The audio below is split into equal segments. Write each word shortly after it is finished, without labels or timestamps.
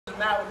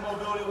Matt with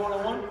Mobility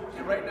 101,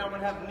 and right now I'm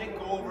going to have Nick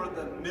go over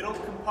the middle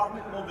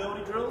compartment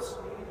mobility drills.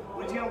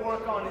 What he's going to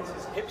work on is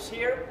his hips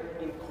here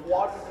in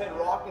quadruped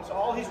rocking. So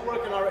all he's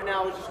working on right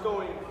now is just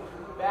going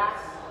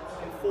back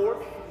and forth,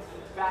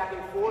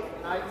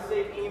 and I'd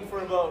say aim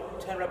for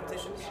about 10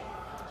 repetitions.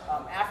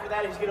 After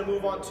that, he's going to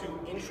move on to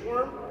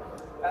inchworm.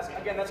 That's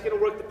going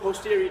to work the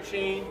posterior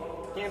chain,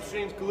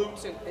 hamstrings,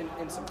 glutes,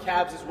 and some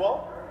calves as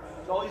well.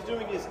 So all he's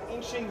doing is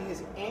inching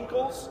his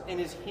ankles and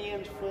his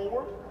hands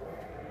forward.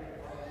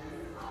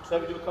 So I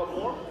can do a couple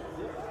more.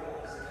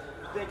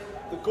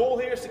 The goal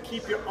here is to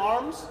keep your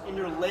arms and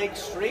your legs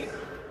straight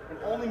and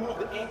only move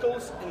the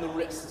ankles and the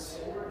wrists.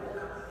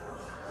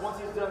 Once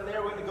he's done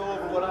there, we're going to go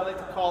over what I like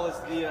to call is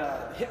the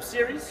hip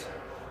series.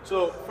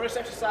 So first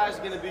exercise is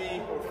going to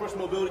be, or first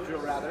mobility drill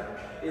rather,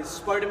 is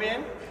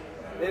Spider-Man.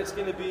 Then it's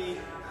going to be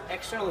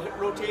external hip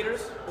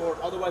rotators, or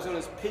otherwise known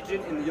as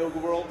pigeon in the yoga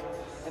world,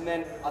 and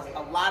then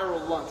a lateral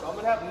lunge. So I'm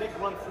going to have Nick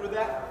run through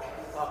that.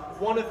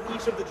 One of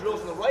each of the drills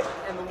on the right,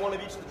 and then one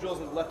of each of the drills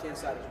on the left-hand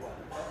side as well.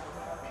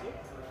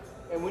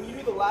 And when you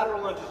do the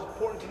lateral lunge, it's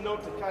important to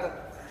note to kind of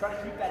try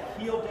to keep that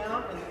heel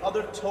down and the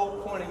other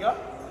toe pointing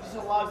up. This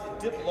allows you to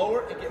dip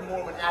lower and get more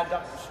of an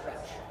adductor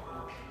stretch.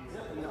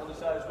 And the other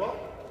side as well.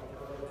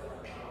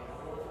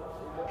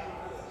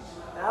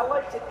 And I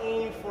like to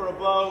aim for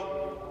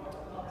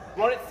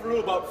run it through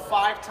about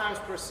 5 times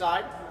per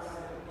side.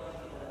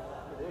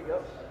 There you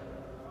go.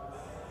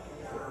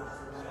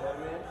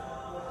 Spider-Man.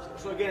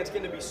 So again, it's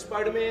going to be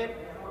Spider-Man,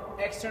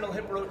 external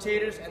hip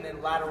rotators, and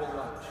then lateral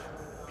lunge.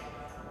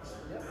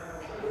 Yep.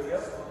 There you go.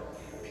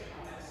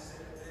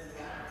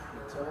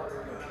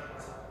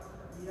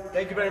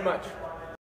 Thank you very much.